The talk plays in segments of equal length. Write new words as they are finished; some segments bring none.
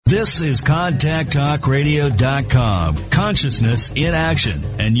This is ContactTalkRadio.com. Consciousness in action.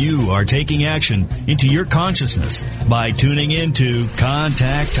 And you are taking action into your consciousness by tuning into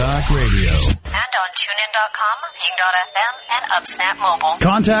Contact Talk Radio. And on TuneIn.com, Ping.fm, and UpSnap Mobile.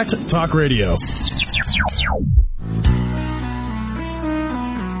 Contact Talk Radio.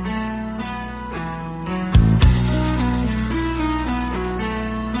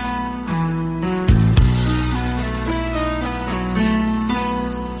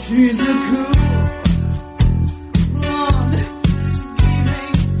 She's a cool, blonde,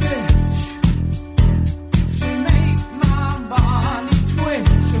 scheming bitch. She makes my body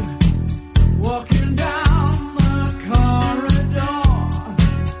twitch. Walking down the corridor,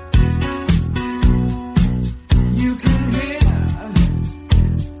 you can hear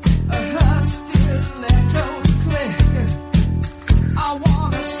her stiletto click. I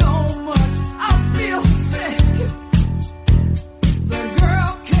want her so much, I feel sick. The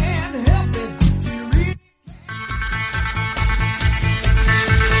girl can't help it. She really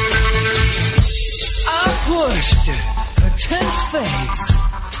I pushed her tense face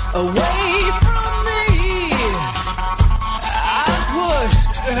away from me. I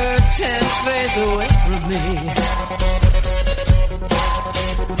pushed her tense face away from me.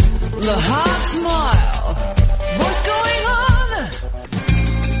 The hot smile. What's going on?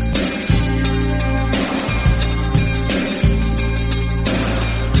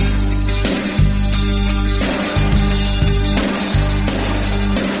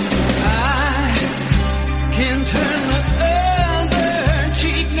 Can turn the other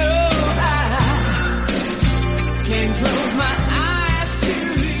cheek, no, I can close my eyes to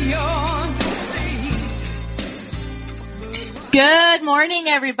your defeat. Good morning,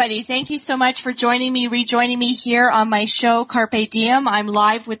 everybody. Thank you so much for joining me, rejoining me here on my show, Carpe Diem. I'm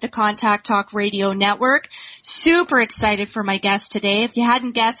live with the Contact Talk Radio Network. Super excited for my guest today. If you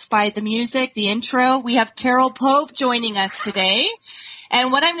hadn't guessed by the music, the intro, we have Carol Pope joining us today.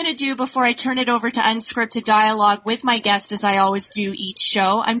 And what I'm going to do before I turn it over to Unscripted Dialogue with my guest, as I always do each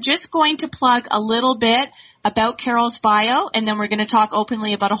show, I'm just going to plug a little bit about Carol's bio, and then we're going to talk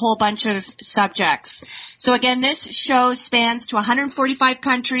openly about a whole bunch of subjects. So again, this show spans to 145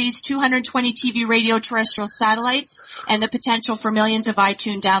 countries, 220 TV, radio, terrestrial satellites, and the potential for millions of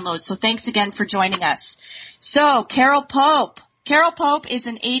iTunes downloads. So thanks again for joining us. So, Carol Pope. Carol Pope is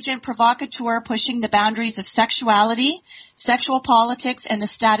an agent provocateur pushing the boundaries of sexuality, sexual politics, and the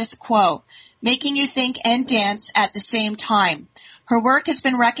status quo, making you think and dance at the same time. Her work has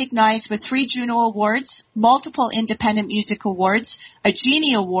been recognized with 3 Juno Awards, multiple Independent Music Awards, a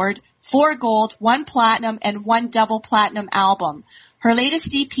Genie Award, 4 Gold, 1 Platinum, and 1 Double Platinum album. Her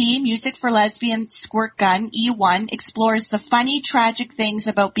latest EP, Music for Lesbian Squirt Gun, E1, explores the funny, tragic things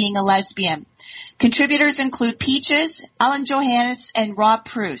about being a lesbian. Contributors include Peaches, Ellen Johannes, and Rob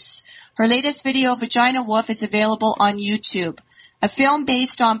Pruce. Her latest video, Vagina Wolf, is available on YouTube. A film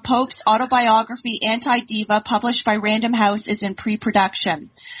based on Pope's autobiography, Anti-Diva, published by Random House, is in pre-production.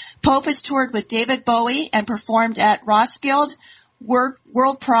 Pope has toured with David Bowie and performed at Roskilde,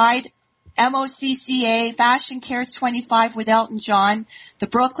 World Pride, MOCCA, Fashion Cares 25 with Elton John, the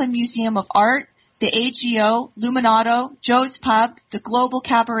Brooklyn Museum of Art, the AGO, Luminato, Joe's Pub, the Global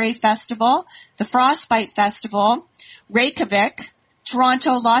Cabaret Festival, the Frostbite Festival, Reykjavik,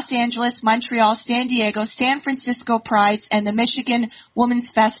 Toronto, Los Angeles, Montreal, San Diego, San Francisco Prides, and the Michigan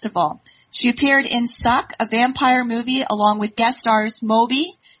Women's Festival. She appeared in Suck, a vampire movie, along with guest stars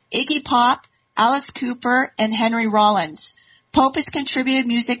Moby, Iggy Pop, Alice Cooper, and Henry Rollins. Pope has contributed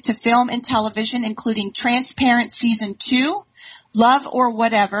music to film and television, including Transparent Season 2, Love or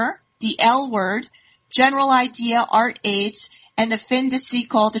Whatever, The L Word, General Idea, Art Aids, and the Fin de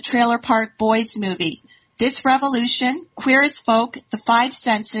Sequel, the Trailer Park Boys movie. This Revolution, Queer as Folk, The Five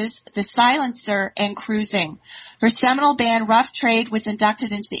Senses, The Silencer, and Cruising. Her seminal band, Rough Trade, was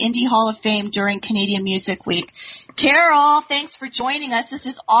inducted into the Indie Hall of Fame during Canadian Music Week. Carol, thanks for joining us. This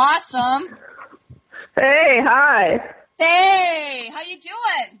is awesome. Hey, hi. Hey, how you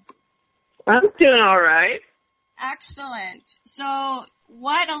doing? I'm doing all right. Excellent. So,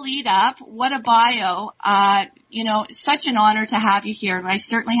 what a lead up, what a bio. Such an honor to have you here. I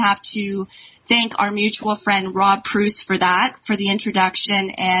certainly have to thank our mutual friend Rob Pruce for that, for the introduction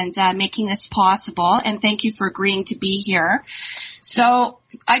and making this possible. And thank you for agreeing to be here. So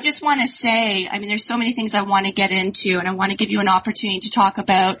I just want to say, there's so many things I want to get into, and I want to give you an opportunity to talk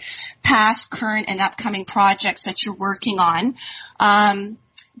about past, current, and upcoming projects that you're working on.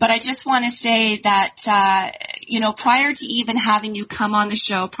 But I just want to say that, prior to even having you come on the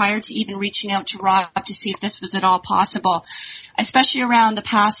show, prior to even reaching out to Rob to see if this was at all possible, especially around the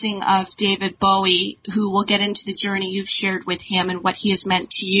passing of David Bowie, who will get into the journey you've shared with him and what he has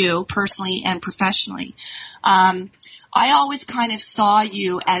meant to you personally and professionally. I always kind of saw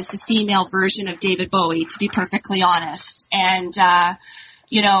you as the female version of David Bowie, to be perfectly honest. And, I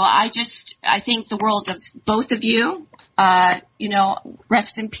think the world of both of you.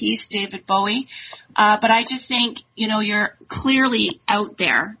 Rest in peace, David Bowie. But I just think, you're clearly out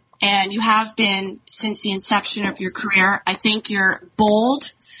there, and you have been since the inception of your career. I think you're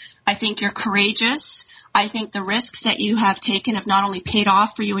bold. I think you're courageous. I think the risks that you have taken have not only paid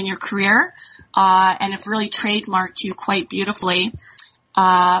off for you in your career, and have really trademarked you quite beautifully.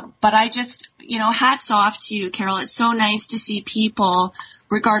 But I just, hats off to you, Carol. It's so nice to see people,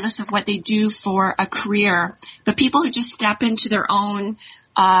 regardless of what they do for a career, the people who just step into their own,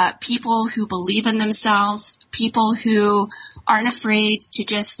 people who believe in themselves, people who aren't afraid to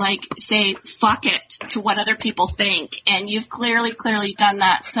just say fuck it to what other people think. And you've clearly done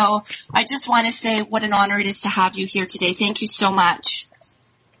that. So I just want to say what an honor it is to have you here today. Thank you so much.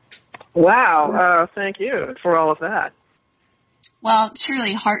 Wow. Thank you for all of that. Well,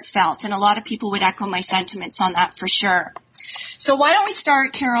 truly heartfelt, and a lot of people would echo my sentiments on that for sure. So why don't we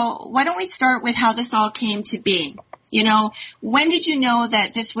start, Carol, with how this all came to be? When did you know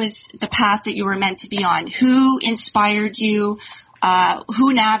that this was the path that you were meant to be on? Who inspired you?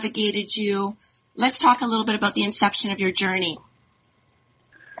 Who navigated you? Let's talk a little bit about the inception of your journey.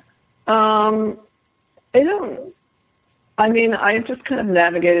 I just kind of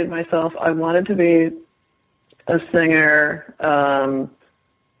navigated myself. I wanted to be a singer.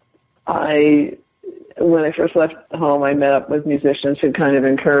 When I first left home, I met up with musicians who kind of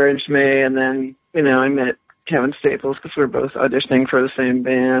encouraged me, and then, I met Kevin Staples because we were both auditioning for the same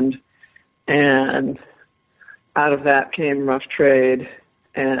band, and out of that came Rough Trade,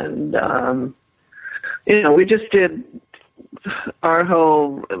 and, we just did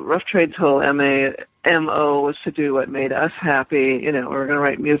Rough Trade's whole MO was to do what made us happy. We were going to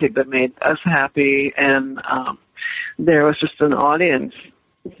write music that made us happy, and there was just an audience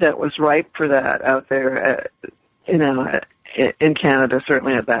that was ripe for that out there, in Canada,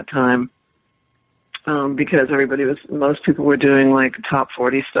 certainly at that time, because most people were doing top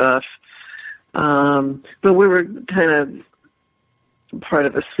 40 stuff. But we were kind of part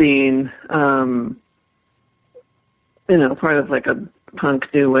of a scene, part of a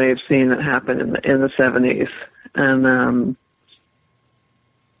punk new wave scene that happened in the 70s. And,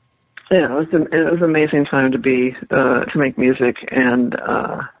 it was an amazing time to make music and,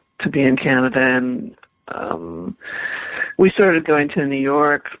 to be in Canada. And, we started going to New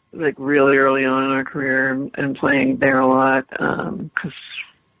York, really early on in our career and playing there a lot, cause,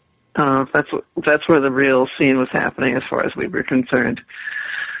 that's where the real scene was happening as far as we were concerned.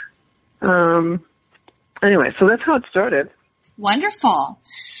 Anyway, so that's how it started. Wonderful.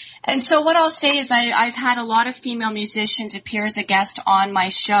 And so what I'll say is I've had a lot of female musicians appear as a guest on my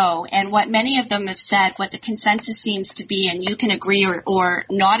show, and what many of them have said, what the consensus seems to be, and you can agree or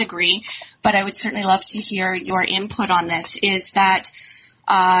not agree, but I would certainly love to hear your input on this, is that,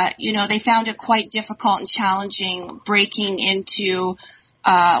 they found it quite difficult and challenging breaking into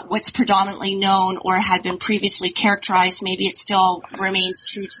what's predominantly known or had been previously characterized, maybe it still remains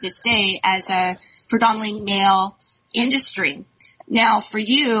true to this day, as a predominantly male industry. Now, for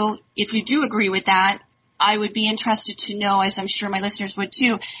you, if you do agree with that, I would be interested to know, as I'm sure my listeners would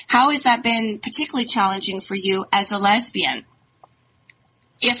too, how has that been particularly challenging for you as a lesbian,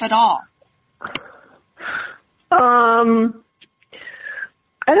 if at all? I'm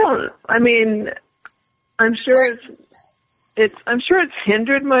sure it's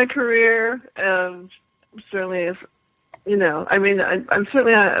hindered my career. Certainly,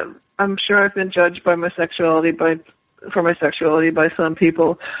 I'm sure I've been judged by my sexuality by some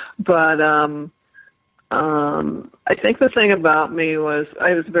people, but I think the thing about me was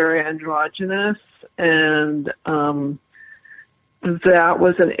I was very androgynous, and that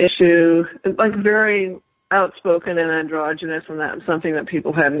was an issue, very outspoken and androgynous, and that was something that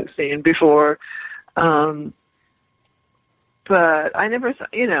people hadn't seen before. But I never,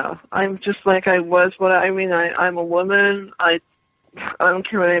 I'm just I was I'm a woman. I don't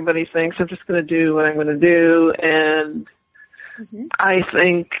care what anybody thinks. I'm just going to do what I'm going to do. And I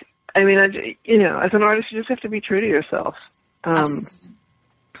think, as an artist, you just have to be true to yourself.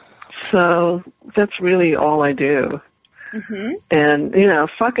 So that's really all I do. And, if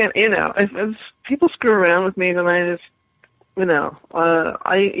people screw around with me, then I just,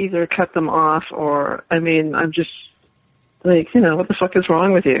 I either cut them off or, I'm just, Like, you know, what the fuck is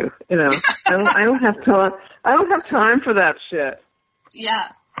wrong with you? You know, I don't have time. I don't have time for that shit. Yeah.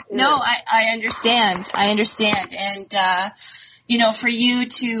 No, I understand. I understand. And, you know, for you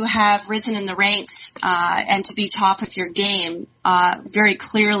to have risen in the ranks, and to be top of your game, very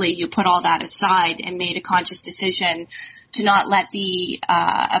clearly you put all that aside and made a conscious decision to not let the,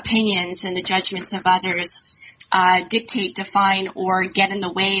 opinions and the judgments of others, dictate, define, or get in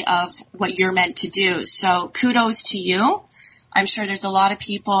the way of what you're meant to do. So kudos to you. I'm sure there's a lot of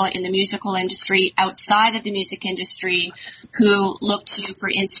people in the musical industry, outside of the music industry, who look to you for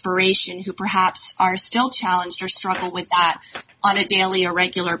inspiration, who perhaps are still challenged or struggle with that on a daily or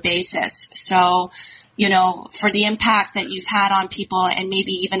regular basis. So, you know, for the impact that you've had on people and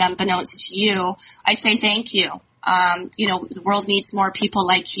maybe even unbeknownst to you, I say thank you. You know, the world needs more people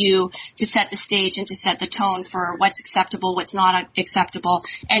like you to set the stage and to set the tone for what's acceptable, what's not acceptable,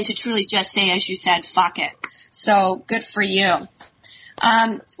 and to truly just say, as you said, fuck it. So good for you.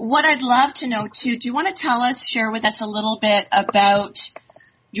 What I'd love to know too, do you want to share with us a little bit about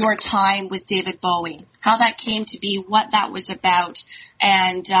your time with David Bowie, how that came to be, what that was about,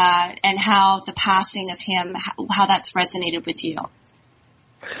 and how the passing of him, how that's resonated with you?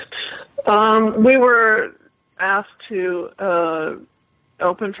 We were asked to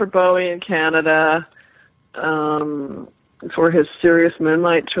open for Bowie in Canada for his Serious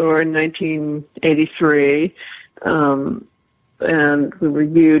Moonlight tour in 1983, and we were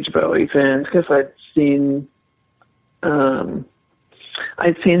huge Bowie fans because I'd seen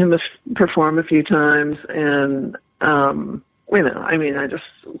him perform a few times, and you know, I mean, I just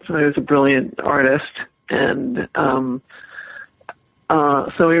thought he was a brilliant artist, and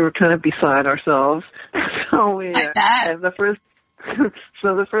so we were kind of beside ourselves. So we the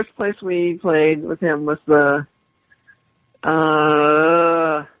first place we played with him was the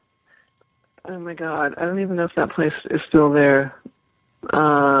oh my God, I don't even know if that place is still there.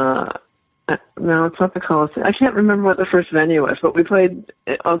 No, it's not the Coliseum. I can't remember what the first venue was, but we played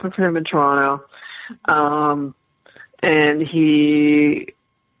open for him in Toronto. And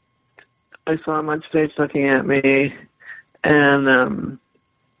I saw him on stage looking at me, and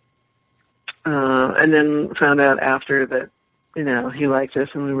then found out after that, you know, he liked us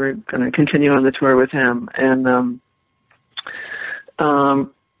and we were going to continue on the tour with him. And,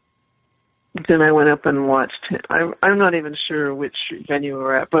 then I went up and watched him. I'm not even sure which venue we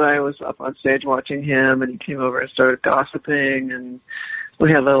were at, but I was up on stage watching him, and he came over and started gossiping, and we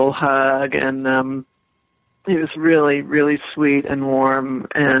had a little hug, and he was really, really sweet and warm,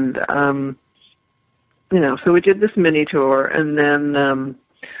 and you know, so we did this mini tour, and then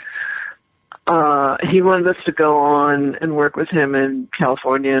he wanted us to go on and work with him in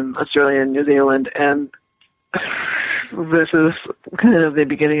California and Australia and New Zealand, and this is kind of the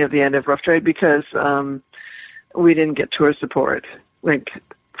beginning of the end of Rough Trade, because we didn't get tour support, like,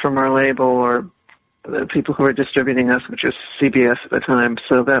 from our label or the people who were distributing us, which was CBS at the time.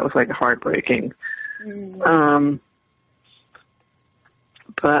 So that was, like, heartbreaking.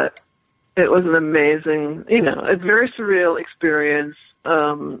 But it was an amazing, you know, a very surreal experience.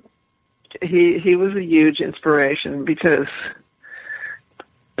 He was a huge inspiration because,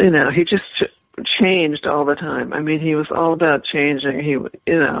 you know, he just changed all the time. I mean, he was all about changing. He,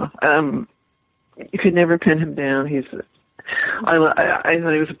 you know, you could never pin him down. I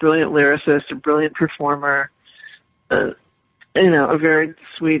thought he was a brilliant lyricist, a brilliant performer, you know, a very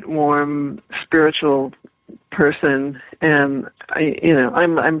sweet, warm, spiritual person. And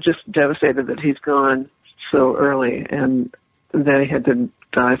I'm just devastated that he's gone so early and that he had to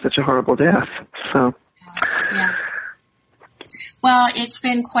die such a horrible death. So. Yeah. Well, it's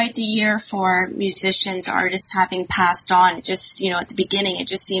been quite the year for musicians, artists having passed on. It just, you know, at the beginning, it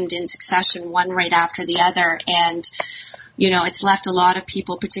just seemed in succession, one right after the other. And, you know, it's left a lot of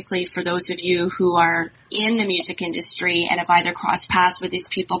people, particularly for those of you who are in the music industry and have either crossed paths with these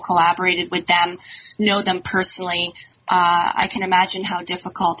people, collaborated with them, know them personally. I can imagine how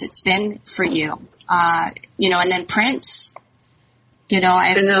difficult it's been for you. You know, and then Prince, you know,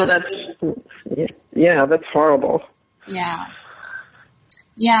 that's horrible. Yeah.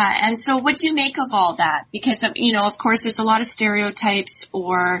 Yeah, and so what do you make of all that? Because, you know, of course, there's a lot of stereotypes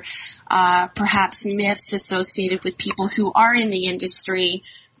or perhaps myths associated with people who are in the industry.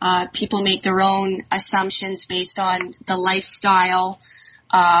 People make their own assumptions based on the lifestyle,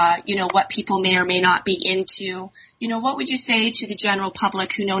 you know, what people may or may not be into. You know, what would you say to the general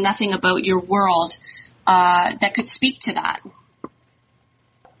public who know nothing about your world that could speak to that?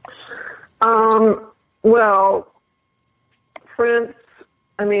 Well, Prince,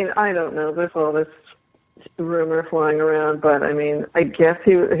 I mean, I don't know. There's all this rumor flying around, but I mean, I guess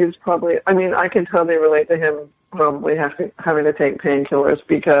he was probably, I mean, I can totally relate to him probably having to take painkillers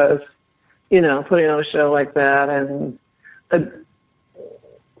because, you know, putting on a show like that and,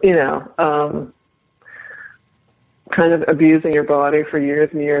 you know, kind of abusing your body for years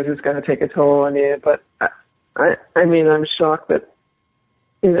and years is going to take a toll on you. But I mean, I'm shocked that,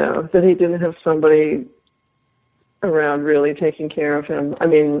 you know, that he didn't have somebody around really taking care of him. I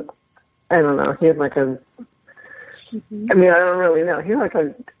mean, I don't know. He had like I mean, I don't really know. He had like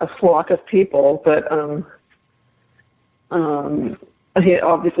a flock of people, but he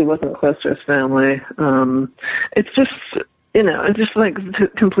obviously wasn't close to his family. It's just, you know, it's just like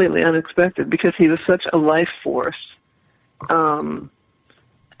completely unexpected because he was such a life force. And,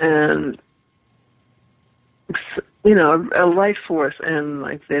 you know, a life force and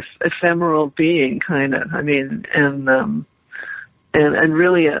like this ephemeral being kind of, I mean, and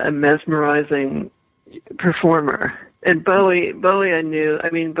really a mesmerizing performer. And Bowie, I knew,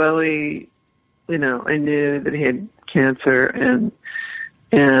 you know, I knew that he had cancer and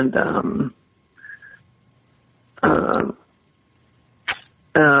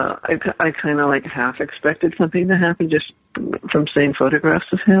I kind of like half expected something to happen just from seeing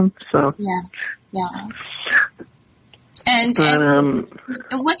photographs of him. So yeah. And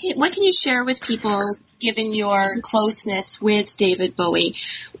what can you share with people, given your closeness with David Bowie?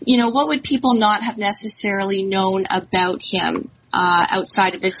 You know, what would people not have necessarily known about him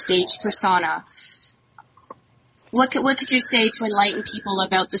outside of his stage persona? What could you say to enlighten people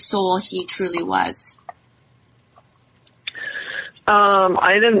about the soul he truly was?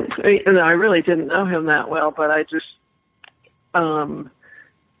 I really didn't know him that well, but I just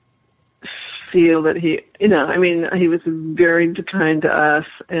feel that he, you know, I mean, he was very kind to us,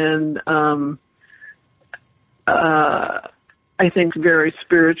 and I think very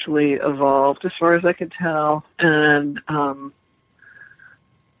spiritually evolved as far as I could tell. And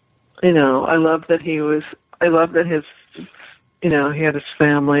you know, I love that his, you know, he had his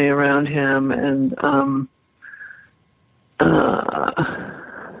family around him, and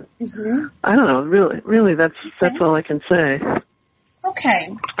I don't know, really that's all I can say.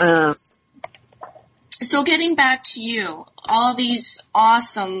 Okay. So getting back to you, all these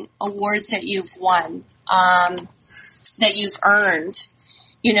awesome awards that you've won, that you've earned,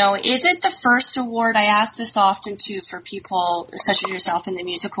 you know, is it the first award? I ask this often too for people such as yourself in the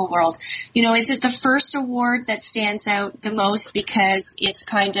musical world. You know, is it the first award that stands out the most because it's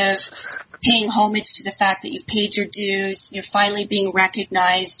kind of paying homage to the fact that you've paid your dues, you're finally being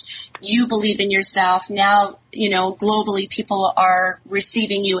recognized, you believe in yourself. Now, you know, globally people are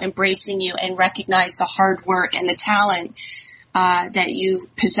receiving you, embracing you, and recognize the hard work and the talent that you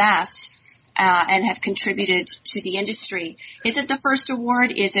possess. And have contributed to the industry. Is it the first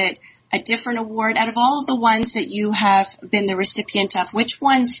award? Is it a different award? Out of all of the ones that you have been the recipient of, which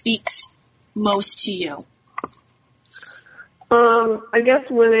one speaks most to you? I guess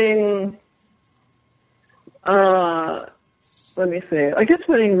winning, let me see. I guess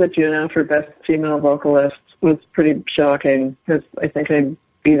winning the Juno for Best Female Vocalist was pretty shocking because I think I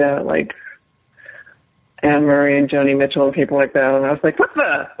beat out like Anne Murray and Joni Mitchell and people like that, and I was like, what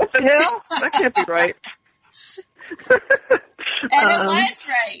the hell? That can't be right. And it was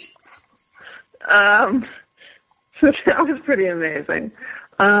right. So that was pretty amazing.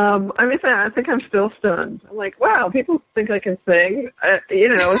 I mean, I think I'm still stunned. I'm like, wow, people think I can sing. You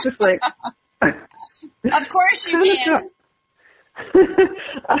know, it's just like... Of course you can.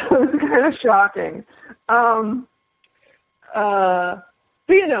 It was kind of shocking.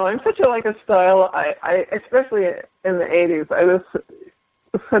 But, you know, I'm such a style, I especially in the 80s, I was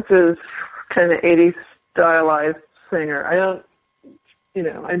such a kind of 80s stylized singer. I don't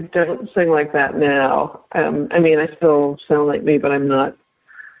sing like that now. I mean, I still sound like me, but I'm not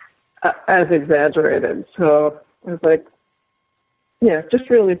as exaggerated. So I was like, yeah, just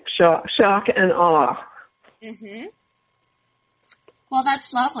really shock and awe. Mm-hmm. Well,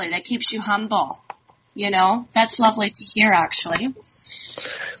 that's lovely. That keeps you humble. You know, that's lovely to hear, actually.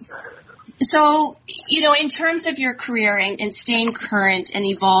 So, you know, in terms of your career and staying current and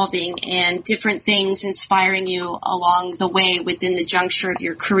evolving and different things inspiring you along the way within the juncture of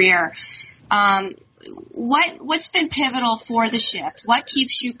your career, what's been pivotal for the shift? What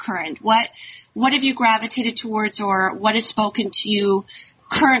keeps you current? What have you gravitated towards, or what has spoken to you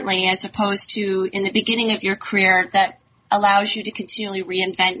currently as opposed to in the beginning of your career that allows you to continually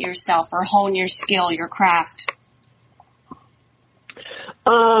reinvent yourself or hone your skill, your craft?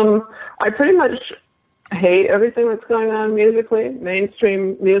 I pretty much hate everything that's going on musically.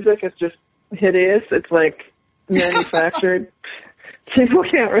 Mainstream music is just hideous. It's like manufactured. People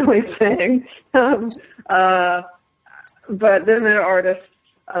can't really sing. But then there are artists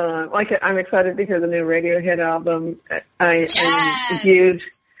I'm excited to hear the new Radiohead album. Yes.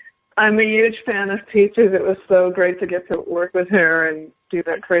 I'm a huge fan of Peaches. It was so great to get to work with her and do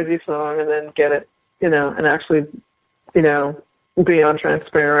that crazy song and then get it, and actually, be on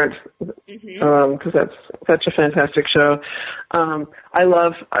Transparent, because that's such a fantastic show. I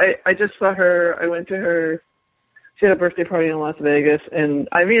just saw her, I went to her, she had a birthday party in Las Vegas, and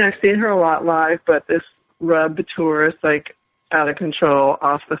I've seen her a lot live, but this Rub tour is like out of control,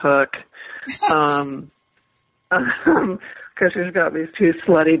 off the hook. Because she's got these two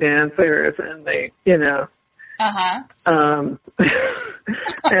slutty dancers, and they, it's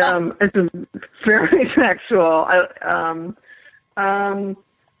very sexual.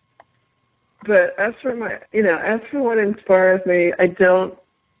 But as for what inspires me, I don't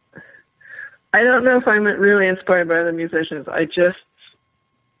know if I'm really inspired by the musicians.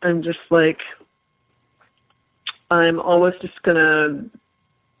 I'm just like, I'm always just gonna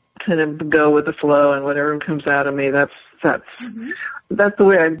kind of go with the flow, and whatever comes out of me, that's the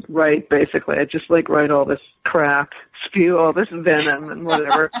way I write, basically. I just write all this crap, spew all this venom and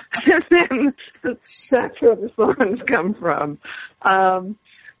whatever. And then that's where the songs come from. And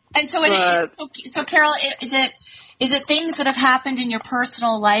so it is. So Carol, is it things that have happened in your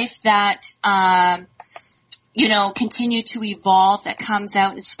personal life that, continue to evolve, that comes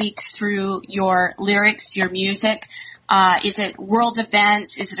out and speaks through your lyrics, your music? Is it world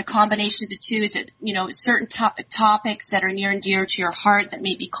events? Is it a combination of the two? Is it, certain topics that are near and dear to your heart that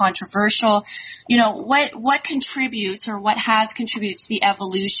may be controversial? What contributes, or what has contributed to the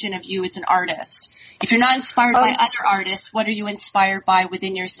evolution of you as an artist? If you're not inspired by other artists, what are you inspired by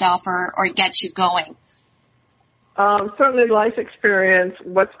within yourself, or gets you going? Certainly life experience,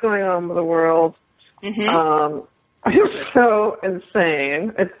 what's going on with the world. I'm so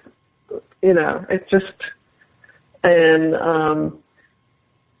insane. It's just, and,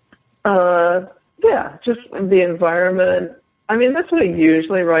 just the environment. That's what I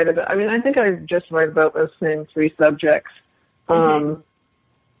usually write about. I think I just write about those same three subjects. So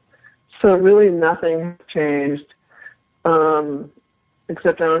really nothing has changed,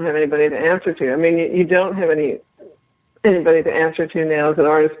 except I don't have anybody to answer to. You don't have anybody to answer to now as an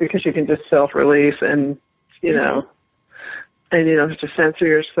artist, because you can just self-release and, and you don't have to censor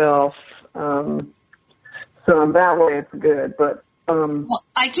yourself. So in that way, it's good. But well,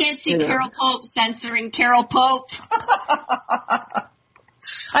 I can't see Carol Pope censoring Carol Pope.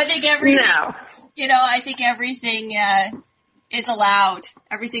 I think everything. No. I think everything is allowed.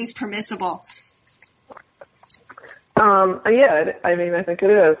 Everything's permissible. Yeah. I think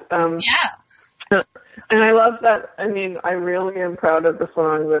it is. Yeah. And I love that. I really am proud of the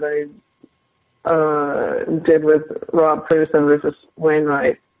song that I did with Rob Cruz and Rufus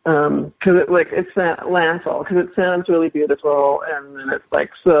Wainwright. Because it's that Landfall, because it sounds really beautiful, and then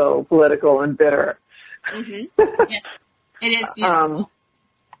it's so political and bitter. Yes, it is beautiful.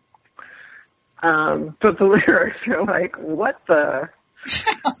 But the lyrics are what the?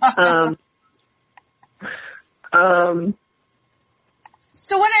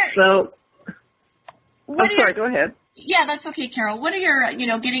 So what are? Sorry, go ahead. Yeah, that's okay, Carol. What are your,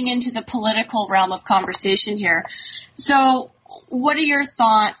 getting into the political realm of conversation here? So, what are your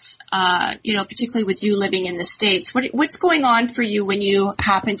thoughts, particularly with you living in the States? What's going on for you when you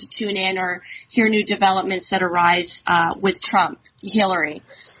happen to tune in or hear new developments that arise with Trump, Hillary?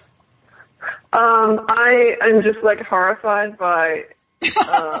 I am just horrified by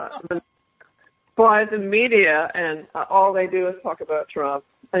the media, and all they do is talk about Trump.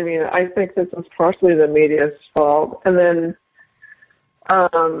 I think this is partially the media's fault, and then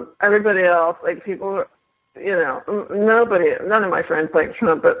everybody else, people. None of my friends like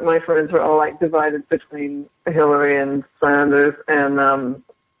Trump, but my friends are all divided between Hillary and Sanders, and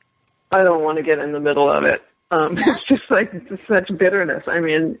I don't want to get in the middle of it. It's just such bitterness. I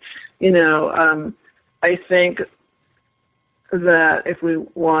think that if we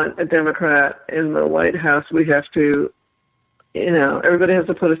want a Democrat in the White House, we have to, everybody has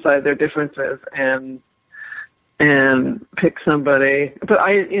to put aside their differences and pick somebody. But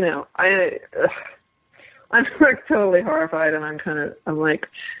I'm totally horrified, and I'm like,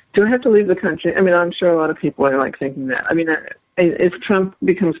 do I have to leave the country? I'm sure a lot of people are thinking that. If Trump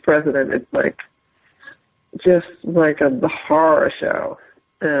becomes president, it's just a horror show.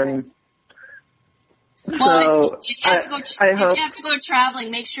 And well, so if you have to go traveling,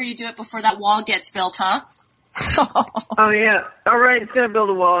 make sure you do it before that wall gets built, huh? Oh yeah. All right, it's going to build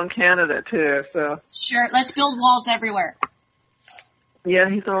a wall in Canada too. So sure, let's build walls everywhere. Yeah,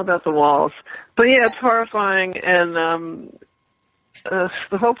 he's all about the walls. But yeah, it's horrifying, and the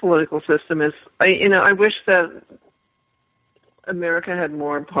whole political system is. I wish that America had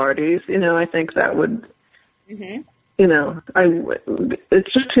more parties, I think that would, Mm-hmm.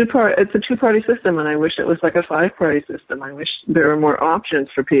 It's just it's a two-party system, and I wish it was like a 5-party system. I wish there were more options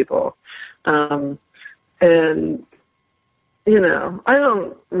for people. And, I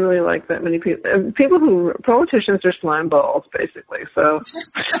don't really like that many people. Politicians are slime balls, basically, so.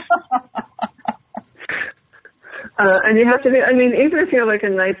 And you have to be, even if you're like a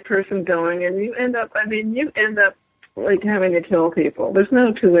nice person going, and you end up like having to kill people. There's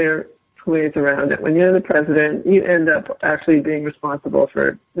no two ways around it. When you're the president, you end up actually being responsible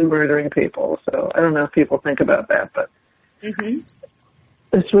for murdering people. So I don't know if people think about that, but Mm-hmm.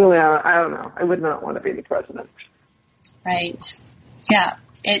 It's really, I don't know. I would not want to be the president. Right. Yeah.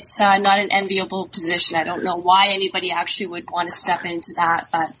 It's not an enviable position. I don't know why anybody actually would want to step into that.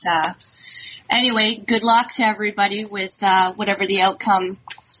 But anyway, good luck to everybody with whatever the outcome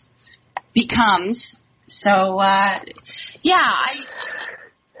becomes. So, I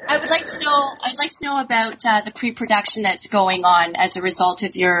would like to know. I'd like to know about the pre-production that's going on as a result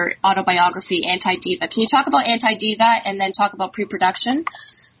of your autobiography, Anti-Diva. Can you talk about Anti-Diva and then talk about pre-production?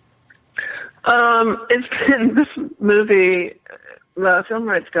 It's been this movie. The film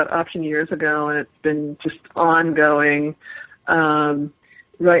rights got optioned years ago, and it's been just ongoing.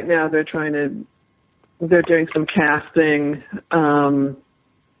 Right now, they're doing some casting.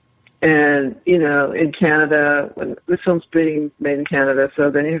 And, in Canada, when the film's being made in Canada,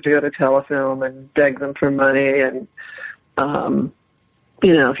 so then you have to go to Telefilm and beg them for money. And,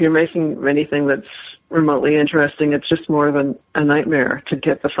 if you're making anything that's remotely interesting, it's just more of a nightmare to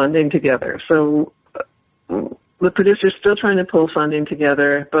get the funding together. So the producer's still trying to pull funding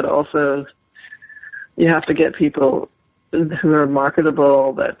together, but also you have to get people who are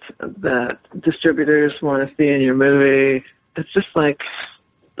marketable that distributors want to see in your movie. It's just like,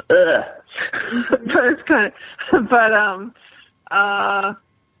 ugh. But it's kind of,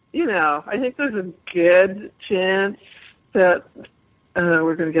 I think there's a good chance that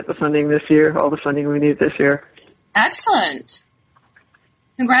we're going to get the funding this year, all the funding we need this year. Excellent.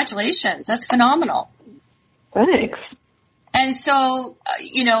 Congratulations. That's phenomenal. Thanks. And so,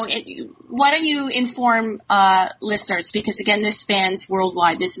 why don't you inform listeners, because again, this spans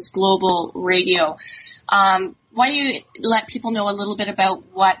worldwide. This is global radio. Why don't you let people know a little bit about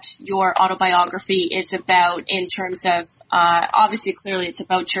what your autobiography is about in terms of, obviously, clearly it's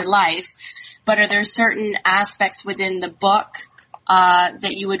about your life, but are there certain aspects within the book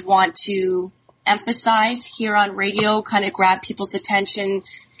that you would want to emphasize here on radio, kind of grab people's attention,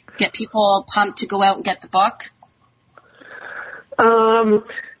 get people pumped to go out and get the book?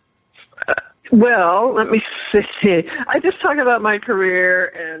 Well, let me see. I just talk about my career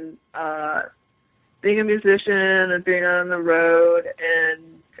and being a musician and being on the road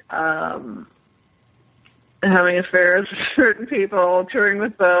and having affairs with certain people, touring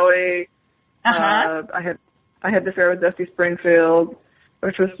with Bowie. Uh-huh. I had the affair with Dusty Springfield,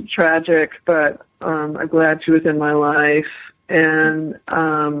 which was tragic, but I'm glad she was in my life. And I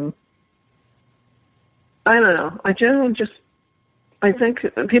don't know. I think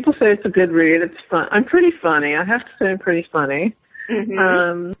people say it's a good read. It's fun. I'm pretty funny. I have to say I'm pretty funny.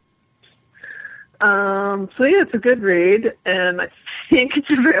 Mm-hmm. So yeah, it's a good read, and I think it's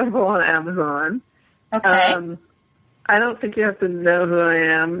available on Amazon. Okay. I don't think you have to know who I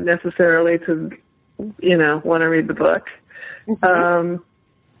am necessarily to, want to read the book. Mm-hmm.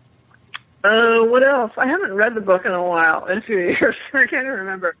 What else? I haven't read the book in a while, in a few years. I can't even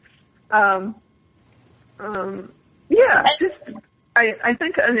remember. I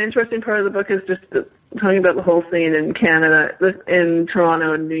think an interesting part of the book is just talking about the whole scene in Canada, in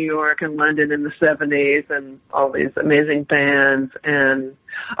Toronto and New York and London in the 70s and all these amazing bands. And,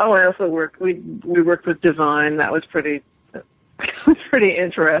 I also we worked with Divine. That was pretty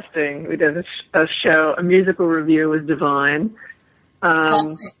interesting. We did a musical review with Divine.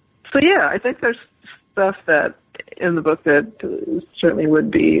 So yeah, I think there's stuff that in the book that certainly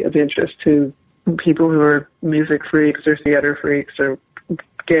would be of interest to people who are music freaks or theater freaks or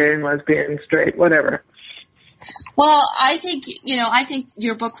gay and lesbian, straight, whatever. Well, I think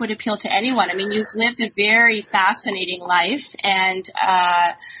your book would appeal to anyone. I mean, you've lived a very fascinating life, and,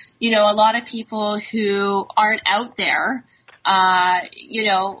 a lot of people who aren't out there,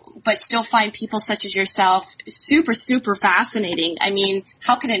 but still find people such as yourself super, super fascinating. I mean,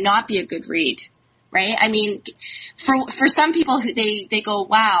 how can it not be a good read? Right? I mean, for some people who they go,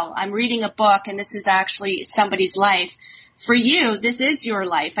 wow, I'm reading a book and this is actually somebody's life. For you, this is your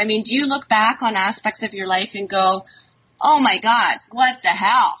life. I mean, do you look back on aspects of your life and go, oh my God, what the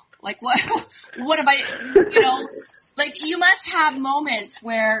hell? Like what have I, like, you must have moments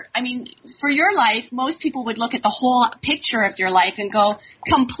where, I mean, for your life, most people would look at the whole picture of your life and go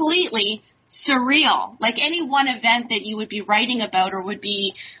completely surreal. Like any one event that you would be writing about or would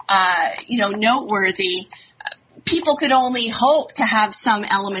be, noteworthy, people could only hope to have some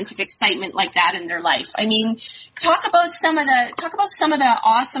element of excitement like that in their life. I mean, talk about some of the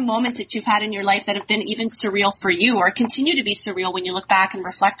awesome moments that you've had in your life that have been even surreal for you or continue to be surreal when you look back and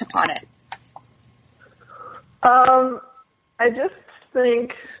reflect upon it. I just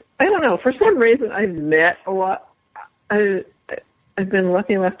think, I don't know, for some reason I've met a lot. I've been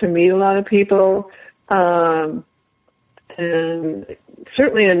lucky enough to meet a lot of people, and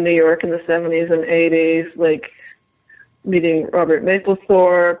certainly in New York in the 70s and 80s, like meeting Robert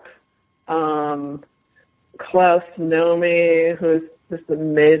Mapplethorpe, Klaus Nomi, who's this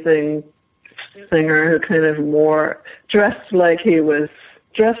amazing singer who kind of dressed like he was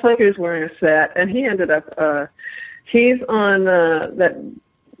wearing a set, and he ended up, he's on that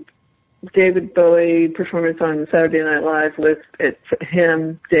David Bowie performance on Saturday Night Live with it's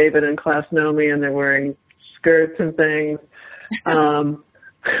him, David, and Klaus Nomi, and they're wearing skirts and things.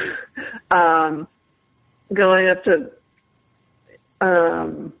 Going up to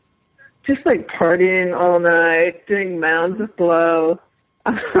just like partying all night, doing mounds of blow,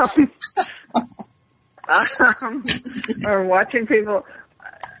 or watching people.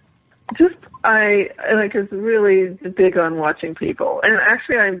 Just I was really big on watching people, and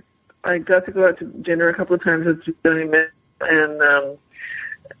actually I got to go out to dinner a couple of times with Joni Mitchell and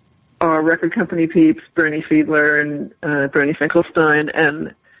our record company peeps, Bernie Fiedler and Bernie Finkelstein,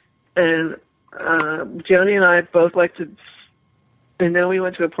 and Joni and I both like to. And then we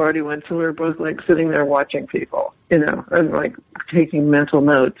went to a party once, and we were both like sitting there watching people, and like taking mental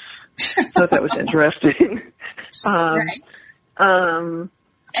notes. I thought that was interesting. Right.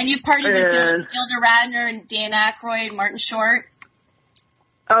 And you've partied with Gilda Radner and Dan Aykroyd, Martin Short.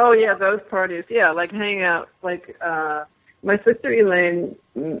 Oh yeah, those parties. Yeah, like hanging out. Like my sister Elaine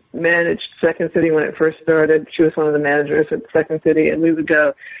managed Second City when it first started. She was one of the managers at Second City, and we would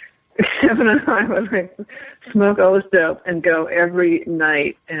go. Kevin and I would like smoke all this dope and go every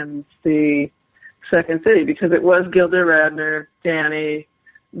night and see Second City because it was Gilda Radner, Danny,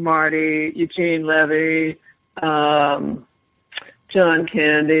 Marty, Eugene Levy, John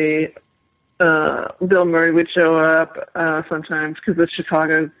Candy, Bill Murray would show up sometimes because the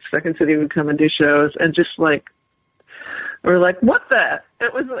Chicago Second City would come and do shows, and just like we're like, what the?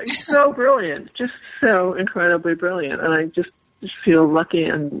 It was like so brilliant, just so incredibly brilliant, and I just feel lucky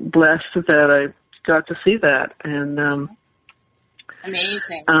and blessed that I got to see that, and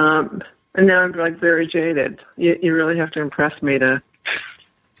amazing. And now I'm like very jaded. You really have to impress me to.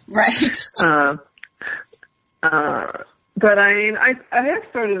 Right. But I mean, I have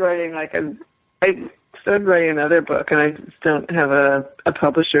started writing I started writing another book, and I just don't have a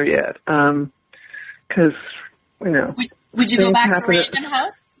publisher yet. Because Would you go back to Random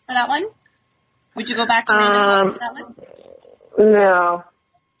House for that one? Would you go back to Random House for that one? No.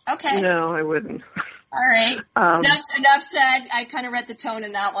 Okay. No, I wouldn't. All right. Enough said. I kind of read the tone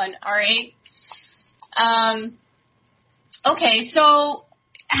in that one. All right. Okay, so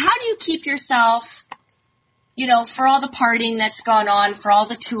how do you keep yourself, for all the partying that's gone on, for all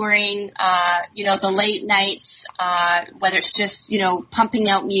the touring, the late nights, whether it's just, pumping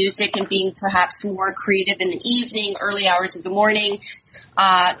out music and being perhaps more creative in the evening, early hours of the morning,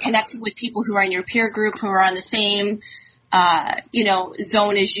 connecting with people who are in your peer group who are on the same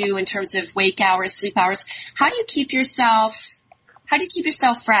zone as you in terms of wake hours, sleep hours. How do you keep yourself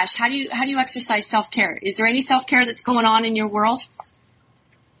fresh? How do you exercise self-care? Is there any self-care that's going on in your world?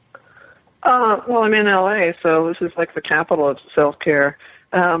 Well, I'm in LA, so this is like the capital of self-care.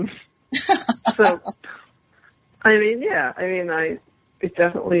 So, I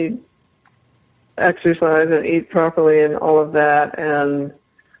definitely exercise and eat properly and all of that, and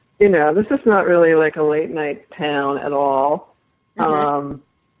this is not really like a late night town at all. Mm-hmm.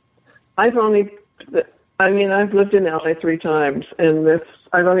 I've lived in LA 3 times, and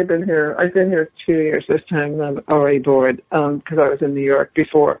I've been here 2 years this time, and I'm already bored, because I was in New York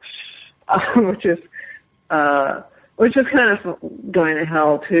before, which is kind of going to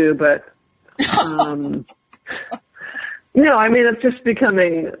hell too, but, it's just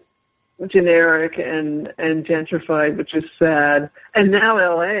becoming generic and gentrified, which is sad. And now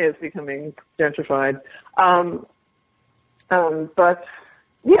LA is becoming gentrified. But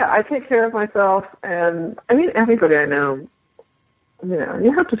yeah, I take care of myself, and everybody I know,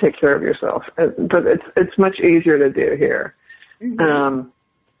 you have to take care of yourself, but it's much easier to do here. Mm-hmm.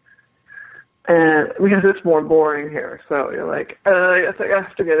 And because it's more boring here, so you're like, I guess I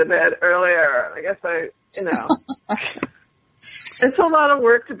have to go to bed earlier. I guess it's a lot of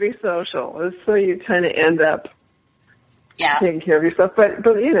work to be social. So you kind of end up taking care of yourself. But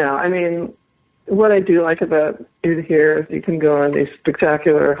I mean, what I do like about it here is you can go on these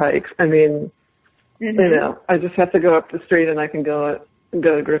spectacular hikes. I mean, I just have to go up the street and I can go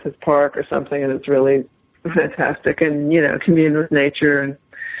to Griffith Park or something, and it's really fantastic. And commune with nature and.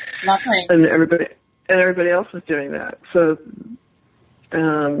 Lovely. And everybody else is doing that. So,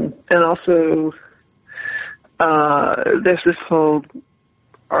 and also, there's this whole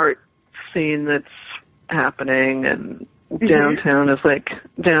art scene that's happening, and downtown is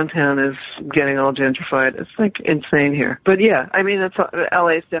getting all gentrified. It's like insane here. But yeah, I mean,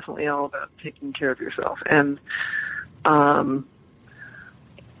 LA is definitely all about taking care of yourself. And,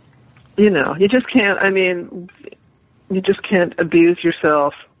 you just can't, you just can't abuse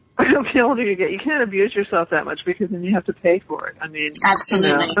yourself. The older you get, you can't abuse yourself that much because then you have to pay for it. I mean,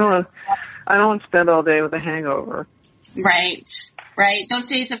 absolutely. I don't want to spend all day with a hangover. Right. Those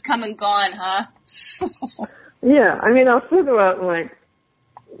days have come and gone, huh? Yeah, I mean, I'll still go out and like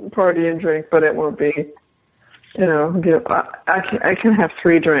party and drink, but it won't be, I can have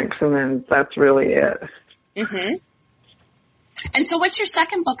 3 drinks and then that's really it. Mhm. And so, what's your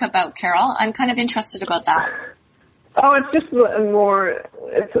second book about, Carol? I'm kind of interested about that. Oh, it's just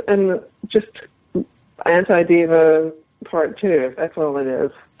just Anti-Diva Part 2. That's all it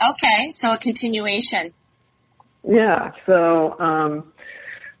is. Okay, so a continuation. Yeah, so, I'm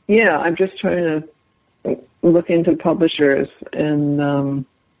just trying to look into publishers and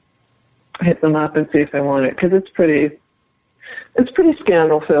hit them up and see if they want it, because it's pretty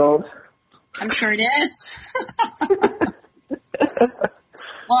scandal-filled. I'm sure it is.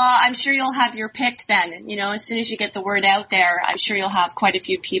 Well, I'm sure you'll have your pick then. As soon as you get the word out there, I'm sure you'll have quite a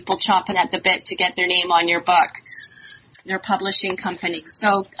few people chomping at the bit to get their name on your book, their publishing company.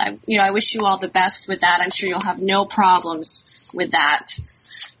 So, I wish you all the best with that. I'm sure you'll have no problems with that.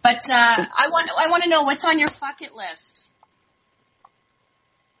 But I want to know what's on your bucket list.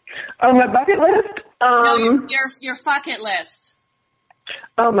 Oh, my bucket list? No, your bucket list.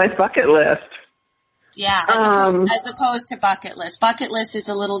 Oh, my bucket list. Yeah, as opposed to bucket list. Bucket list is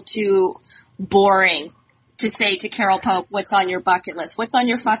a little too boring to say to Carol Pope, what's on your bucket list? What's on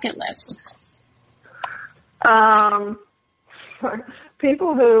your bucket list?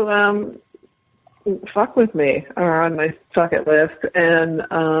 People who fuck with me are on my bucket list, and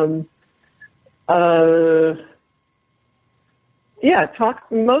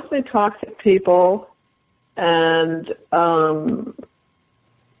mostly toxic people, and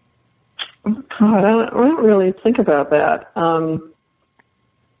I don't really think about that.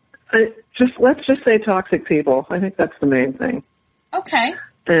 Let's just say toxic people. I think that's the main thing. Okay.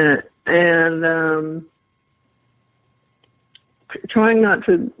 And trying not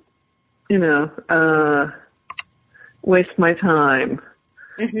to, waste my time.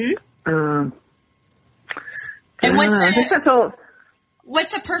 Mm-hmm. And I think that's all.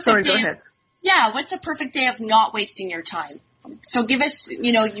 What's a perfect Sorry, day? go ahead. Yeah, what's a perfect day of not wasting your time? So give us,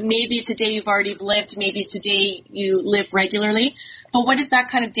 maybe it's a day you've already lived, maybe it's a day you live regularly, but what does that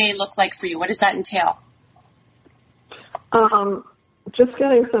kind of day look like for you? What does that entail? Just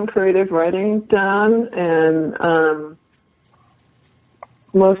getting some creative writing done, and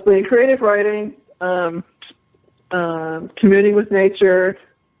mostly creative writing, communing with nature,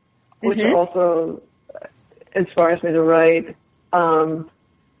 which also inspires me to write.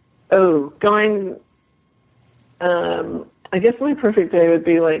 I guess my perfect day would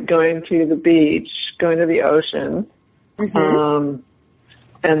be like going to the beach, going to the ocean,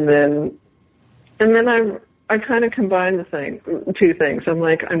 and then I kind of combine the 2 things. I'm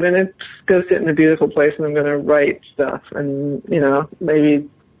like, I'm going to go sit in a beautiful place and I'm going to write stuff, and maybe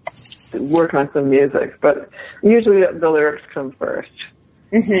work on some music. But usually the lyrics come first.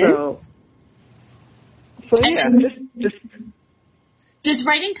 So yeah, just. Does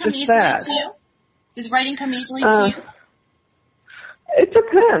writing come easily to you? Does writing come easily to you? It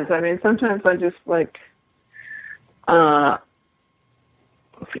depends. I mean, sometimes I just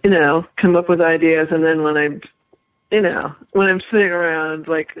come up with ideas, and then when I'm sitting around,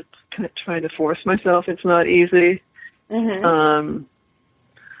 kind of trying to force myself, it's not easy.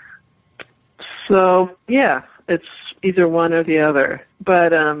 So yeah, it's either one or the other.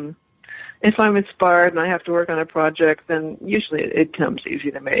 But if I'm inspired and I have to work on a project, then usually it comes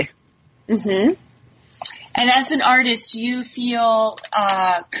easy to me. And as an artist, do you feel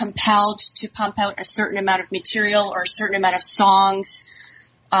compelled to pump out a certain amount of material or a certain amount of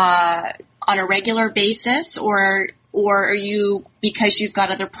songs on a regular basis, or or are you, because you've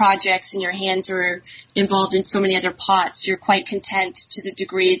got other projects and your hands are involved in so many other pots, you're quite content to the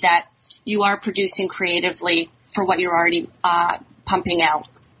degree that you are producing creatively for what you're already pumping out?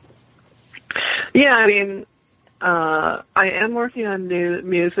 Yeah, I mean, I am working on new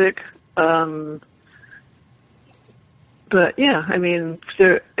music, but yeah, I mean,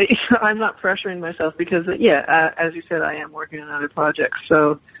 I'm not pressuring myself because, as you said, I am working on other projects.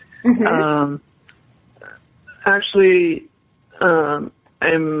 So, actually, I'm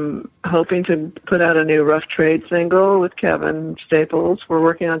hoping to put out a new Rough Trade single with Kevin Staples. We're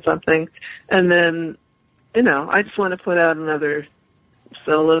working on something, and then, I just want to put out another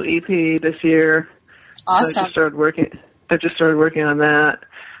solo EP this year. Awesome. So I just started working on that.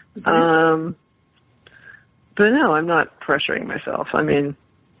 But no, I'm not pressuring myself. I mean,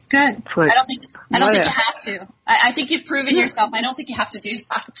 good. Like, I don't think you have to. I think you've proven yourself. I don't think you have to do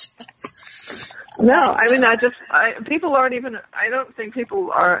that. No, I mean, people aren't even, I don't think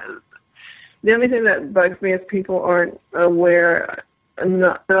people are, the only thing that bugs me is people aren't aware,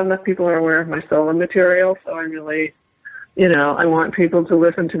 not enough people are aware of my solo material, so I really, I want people to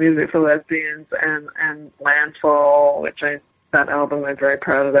listen to Music for Lesbians and Landfall, that album, I'm very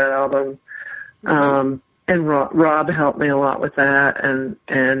proud of that album. And Rob helped me a lot with that, and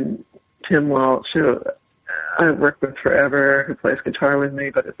Tim Welch, who I've worked with forever, who plays guitar with me,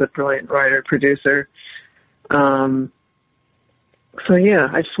 but is a brilliant writer, producer. So yeah,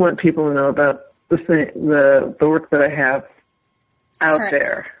 I just want people to know about the work that I have out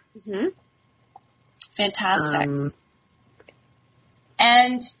there. Mm-hmm. Fantastic.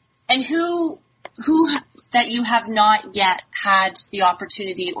 And who that you have not yet had the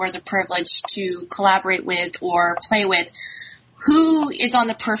opportunity or the privilege to collaborate with or play with, who is on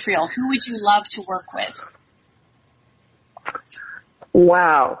the peripheral? Who would you love to work with?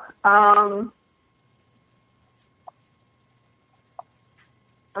 Wow.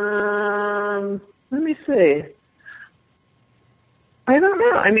 Let me see. I don't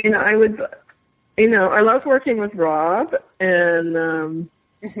know. I mean, I would, I love working with Rob, and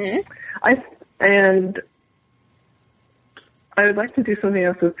I would like to do something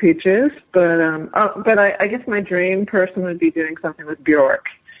else with Peaches, but I guess my dream person would be doing something with Bjork.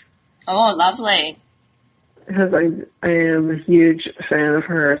 Oh, lovely. Because I am a huge fan of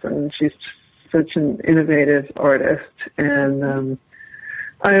hers, and she's such an innovative artist, and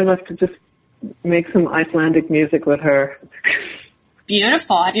I would love to just make some Icelandic music with her.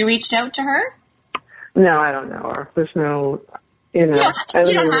 Beautiful. Have you reached out to her? No, I don't know her. There's no, You don't have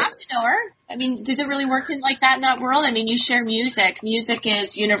to know her. I mean, does it really work like that in that world? I mean, you share music. Music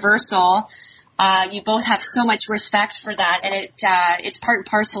is universal. You both have so much respect for that, and it's part and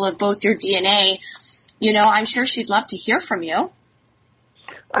parcel of both your DNA. I'm sure she'd love to hear from you.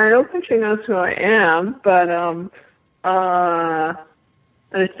 I don't think she knows who I am, but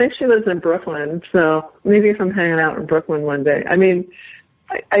I think she lives in Brooklyn, so maybe if I'm hanging out in Brooklyn one day. I mean,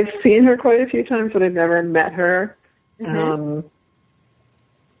 I've seen her quite a few times, but I've never met her.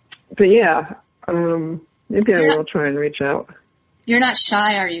 But yeah, maybe I will try and reach out. You're not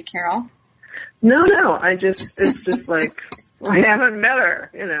shy, are you, Carol? No, it's just like, I haven't met her,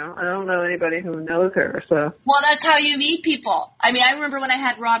 I don't know anybody who knows her, so. Well, that's how you meet people. I mean, I remember when I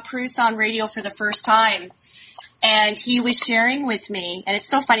had Rob Pruce on radio for the first time, and he was sharing with me, and it's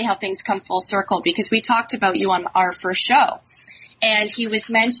so funny how things come full circle, because we talked about you on our first show, and he was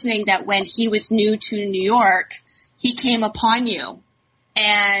mentioning that when he was new to New York, he came upon you.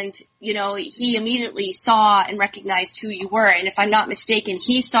 And, he immediately saw and recognized who you were. And if I'm not mistaken,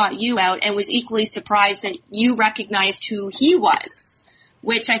 he sought you out and was equally surprised that you recognized who he was,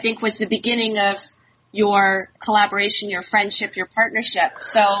 which I think was the beginning of your collaboration, your friendship, your partnership.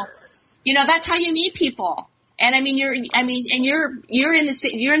 So, that's how you meet people. And I mean, you're in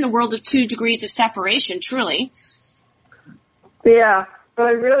the world of 2 degrees of separation, truly. Yeah, but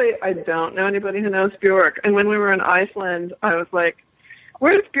I don't know anybody who knows Bjork. And when we were in Iceland, I was like,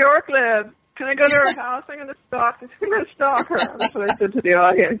 where does Bjork live? Can I go to her house? I'm going to stalk her. That's what I said to the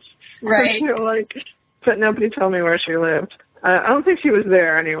audience. Right. But nobody told me where she lived. I don't think she was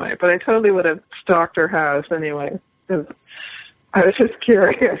there anyway, but I totally would have stalked her house anyway. Because I was just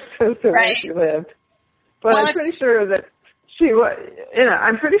curious as to where she lived. But I'm pretty sure that she was,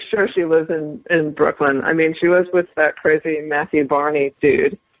 I'm pretty sure she lives in Brooklyn. I mean, she was with that crazy Matthew Barney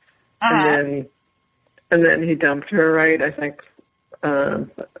dude. And then he dumped her, right? I think.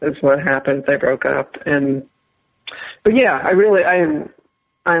 Is what happened. They broke up, but yeah,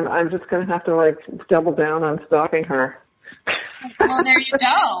 I'm just gonna have to double down on stalking her. Well, there you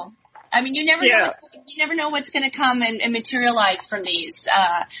go. I mean, you never know what's going to come and materialize from these,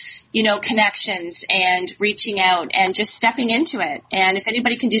 connections and reaching out and just stepping into it. And if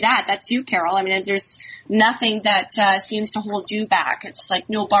anybody can do that, that's you, Carol. I mean, there's nothing that seems to hold you back. It's like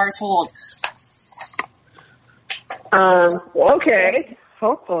no bars hold. Okay.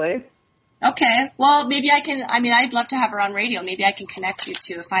 Hopefully. Okay. Well, maybe I'd love to have her on radio. Maybe I can connect you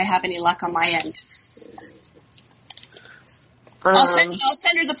two if I have any luck on my end. I'll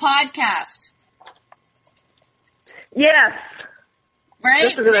send her the podcast. Yes. Right?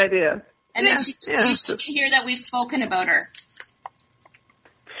 That's a good idea. And then she can hear that we've spoken about her.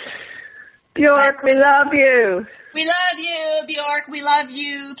 Bjork, we love you. We love you, Bjork. We love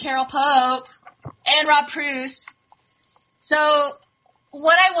you, Carol Pope and Rob Pruce. So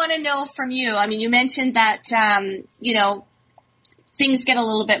what I want to know from you, I mean, you mentioned that, things get a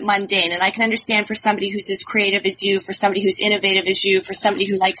little bit mundane, and I can understand for somebody who's as creative as you, for somebody who's innovative as you, for somebody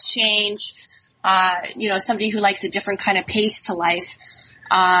who likes change, somebody who likes a different kind of pace to life,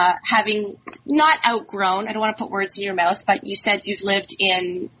 having not outgrown, I don't want to put words in your mouth, but you said you've lived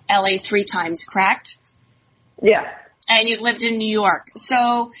in LA 3 times, correct? Yeah. And you've lived in New York.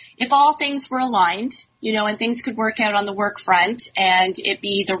 So if all things were aligned, and things could work out on the work front and it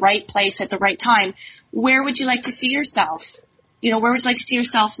be the right place at the right time, where would you like to see yourself? Where would you like to see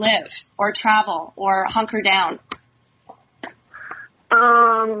yourself live or travel or hunker down?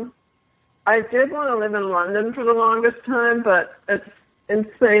 I did want to live in London for the longest time, but it's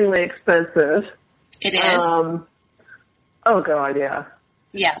insanely expensive. It is? Oh, God, yeah.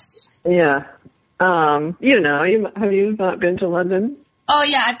 Yes. Yeah. Have you not been to London? Oh,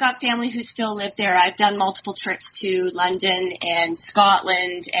 yeah, I've got family who still live there. I've done multiple trips to London and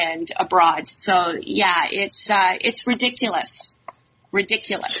Scotland and abroad. So, yeah, it's ridiculous.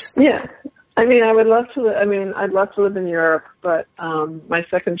 Ridiculous. Yeah. I mean, I'd love to live in Europe, but my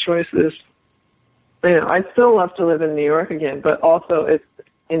second choice is, I'd still love to live in New York again, but also it's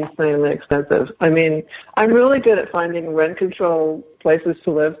insanely expensive. I mean, I'm really good at finding rent control places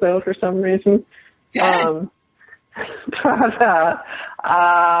to live, though, for some reason. Good.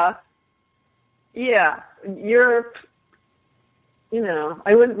 Yeah, Europe,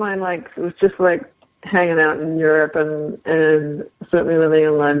 I wouldn't mind, it was just hanging out in Europe and certainly living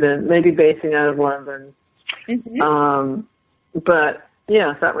in London, maybe basing out of London. Mm-hmm. But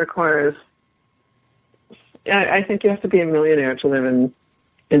yeah, that requires, I think you have to be a millionaire to live in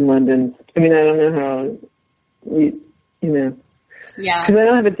London. I mean, I don't know how Yeah. Because I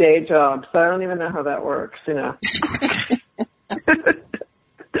don't have a day job, so I don't even know how that works,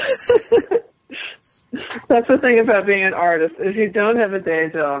 That's the thing about being an artist, is you don't have a day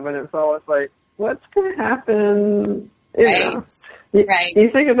job, and it's always like, what's going to happen? Right. You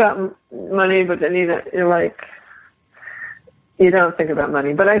think about money, but then you don't think about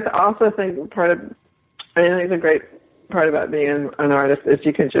money. But I also think I think the great part about being an artist is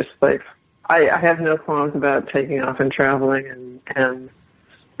you can just I have no qualms about taking off and traveling and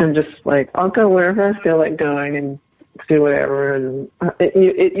just I'll go wherever I feel like going and do whatever, and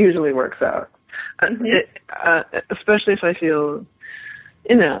it usually works out. Mm-hmm. Especially if I feel,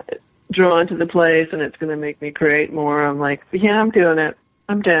 drawn to the place and it's going to make me create more. I'm like, yeah, I'm doing it.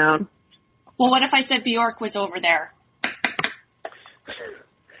 I'm down. Well, what if I said Bjork was over there?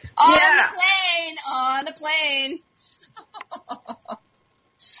 Yeah. On the plane.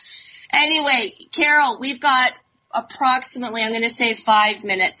 Anyway, Carol, we've got approximately, I'm going to say 5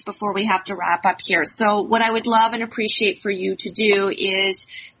 minutes before we have to wrap up here. So what I would love and appreciate for you to do is,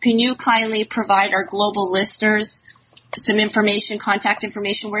 can you kindly provide our global listeners some information, contact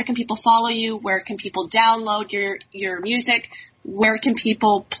information? Where can people follow you? Where can people download your music? Where can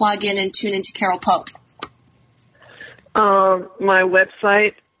people plug in and tune into Carol Pope? My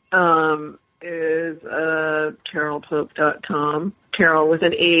website is carolpope.com. Carol with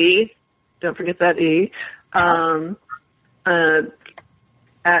an E. Don't forget that E.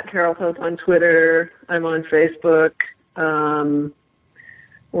 At Carol Pope on Twitter. I'm on Facebook.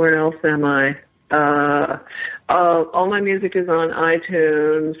 Where else am I? All my music is on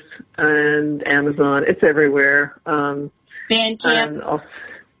iTunes and Amazon. It's everywhere. Bandcamp.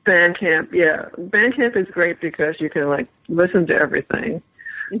 Bandcamp, yeah. Bandcamp is great because you can listen to everything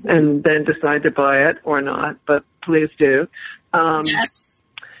and then decide to buy it or not, but please do. Yes.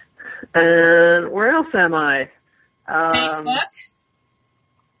 And where else am I? Facebook?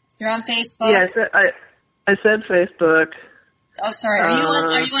 You're on Facebook? Yeah, I said Facebook. Oh, sorry. Are you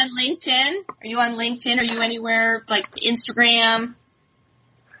on LinkedIn? Are you on LinkedIn? Are you anywhere Instagram?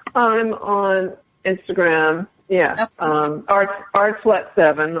 I'm on Instagram. Yeah. Okay.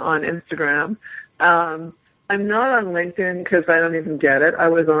 Artslet7 on Instagram. I'm not on LinkedIn because I don't even get it. I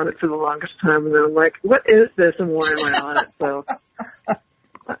was on it for the longest time, and then I'm like, what is this, and why am I on it? So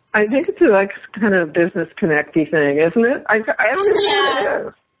I think it's like kind of business connecty thing, isn't it? I don't even know what it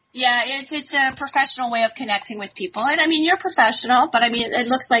is. Yeah, it's a professional way of connecting with people. And I mean, you're professional, but I mean, it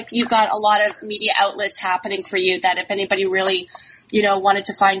looks like you've got a lot of media outlets happening for you that if anybody really, wanted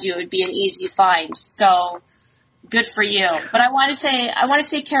to find you, it would be an easy find. So good for you. But I want to say,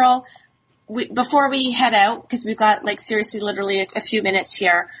 Carol, before we head out, because we've got seriously literally a few minutes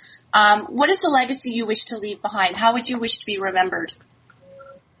here, what is the legacy you wish to leave behind? How would you wish to be remembered?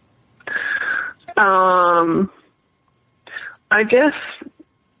 I guess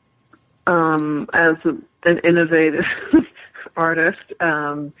as an innovative artist,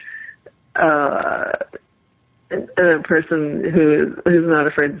 and a person who's not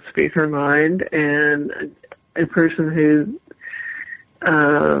afraid to speak her mind, and a person who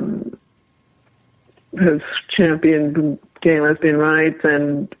has championed gay and lesbian rights,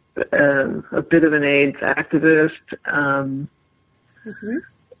 and a bit of an AIDS activist.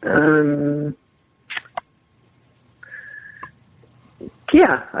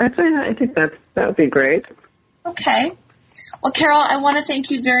 Yeah, I think that would be great. Okay. Well, Carol, I want to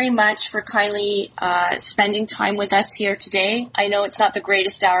thank you very much for kindly spending time with us here today. I know it's not the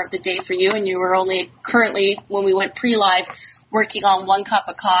greatest hour of the day for you, and you were only currently, when we went pre-live, working on 1 cup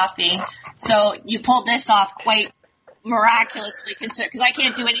of coffee. So you pulled this off quite miraculously, because I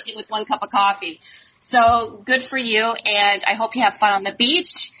can't do anything with 1 cup of coffee. So good for you, and I hope you have fun on the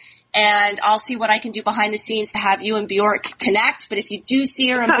beach. And I'll see what I can do behind the scenes to have you and Bjork connect. But if you do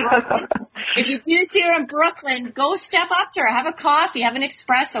see her in Brooklyn, go step up to her, have a coffee, have an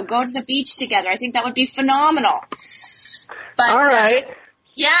espresso, go to the beach together. I think that would be phenomenal. But, all right.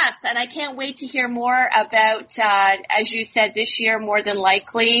 Yes, and I can't wait to hear more about, as you said, this year more than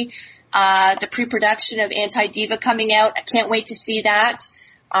likely, the pre-production of Anti-Diva coming out. I can't wait to see that.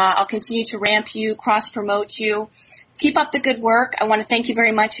 I'll continue to ramp you, cross-promote you. Keep up the good work. I want to thank you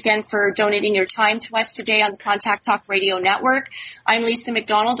very much again for donating your time to us today on the Contact Talk Radio Network. I'm Lisa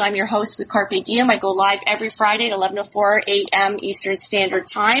McDonald. I'm your host with Carpe Diem. I go live every Friday at 11:04 a.m. Eastern Standard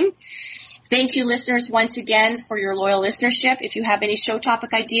Time. Thank you, listeners, once again for your loyal listenership. If you have any show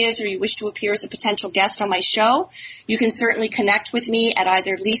topic ideas or you wish to appear as a potential guest on my show, you can certainly connect with me at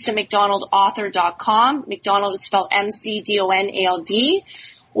either lisamcdonaldauthor.com. McDonald is spelled McDonald.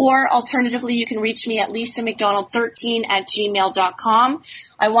 Or alternatively, you can reach me at lisamcdonald13@gmail.com.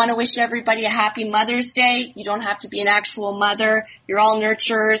 I want to wish everybody a happy Mother's Day. You don't have to be an actual mother. You're all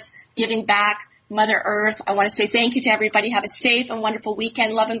nurturers, giving back, Mother Earth. I want to say thank you to everybody. Have a safe and wonderful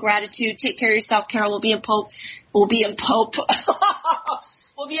weekend. Love and gratitude. Take care of yourself, Carol. We'll be in touch,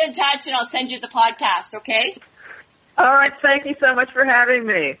 and I'll send you the podcast, okay? All right. Thank you so much for having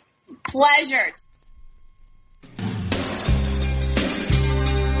me. Pleasure.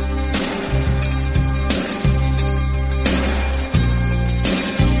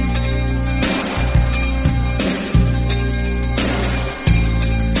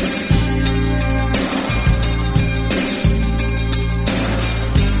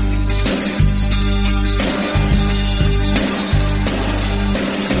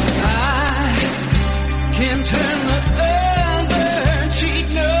 Can turn the other cheek,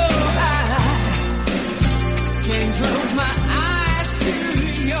 no, I can't close my eyes to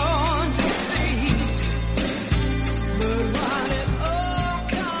your deceit. But when it all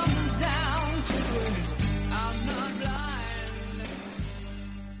comes down to it, I'm not blind.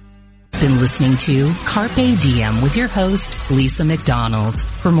 Been listening to Carpe Diem with your host, Lisa McDonald.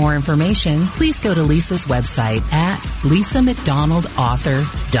 For more information, please go to Lisa's website at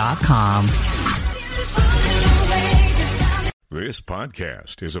lisamcdonaldauthor.com. This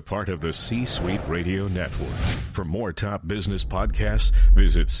podcast is a part of the C-Suite Radio Network. For more top business podcasts,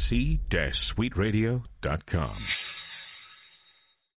 visit c-suiteradio.com.